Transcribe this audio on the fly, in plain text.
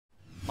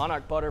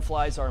Monarch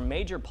butterflies are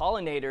major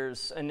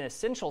pollinators, an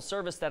essential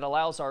service that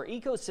allows our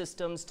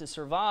ecosystems to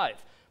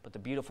survive. But the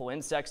beautiful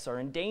insects are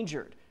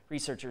endangered.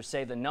 Researchers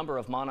say the number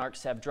of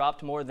monarchs have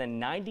dropped more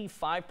than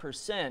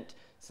 95%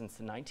 since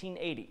the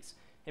 1980s.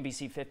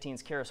 NBC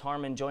 15's Karis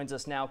Harmon joins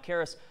us now.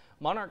 Karis,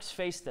 monarchs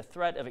face the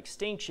threat of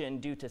extinction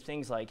due to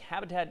things like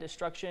habitat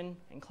destruction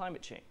and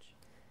climate change.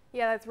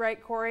 Yeah, that's right,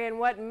 Corey. And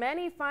what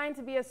many find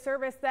to be a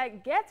service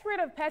that gets rid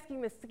of pesky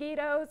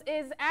mosquitoes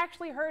is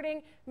actually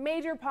hurting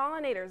major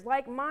pollinators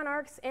like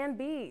monarchs and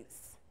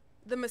bees.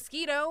 The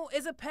mosquito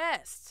is a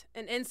pest,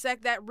 an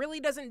insect that really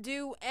doesn't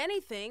do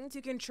anything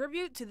to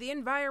contribute to the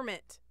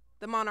environment.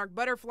 The monarch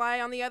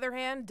butterfly, on the other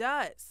hand,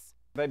 does.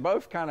 They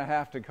both kind of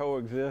have to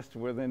coexist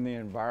within the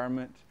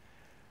environment.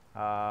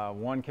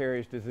 One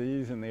carries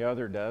disease and the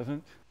other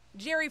doesn't.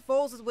 Jerry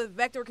Foles is with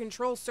Vector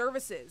Control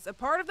Services, a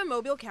part of the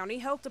Mobile County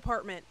Health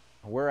Department.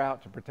 We're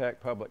out to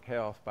protect public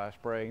health by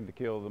spraying to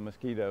kill the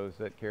mosquitoes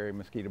that carry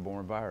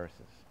mosquito-borne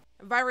viruses.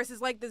 Viruses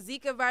like the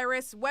Zika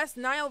virus, West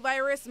Nile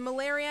virus,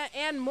 malaria,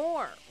 and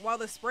more. While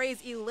the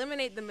sprays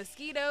eliminate the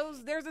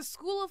mosquitoes, there's a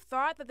school of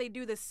thought that they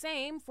do the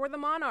same for the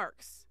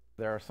monarchs.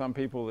 There are some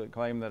people that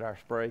claim that our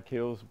spray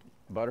kills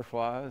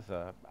butterflies.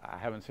 I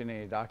haven't seen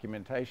any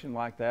documentation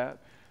like that,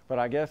 but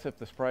I guess if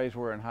the sprays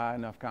were in high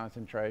enough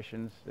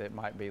concentrations, it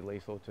might be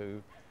lethal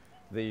to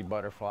the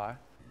butterfly.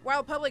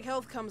 While public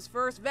health comes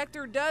first,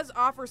 Vector does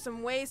offer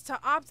some ways to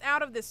opt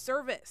out of this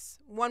service.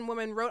 One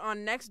woman wrote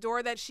on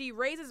Nextdoor that she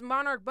raises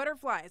monarch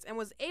butterflies and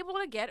was able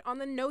to get on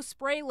the no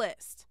spray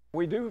list.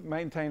 We do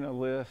maintain a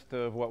list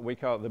of what we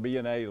call the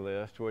B&A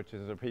list, which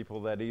is the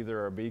people that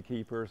either are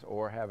beekeepers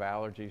or have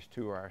allergies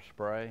to our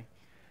spray.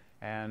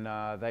 And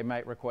they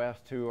make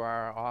requests to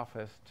our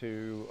office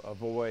to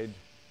avoid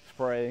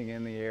spraying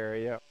in the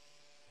area.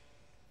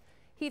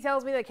 He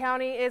tells me the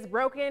county is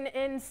broken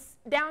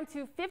down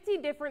to 50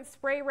 different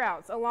spray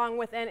routes, along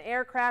with an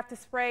aircraft to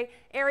spray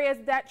areas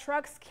that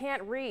trucks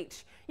can't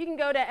reach. You can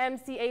go to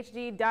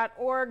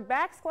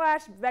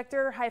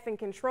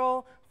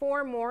mchd.org/vector-control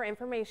for more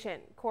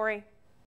information. Corey.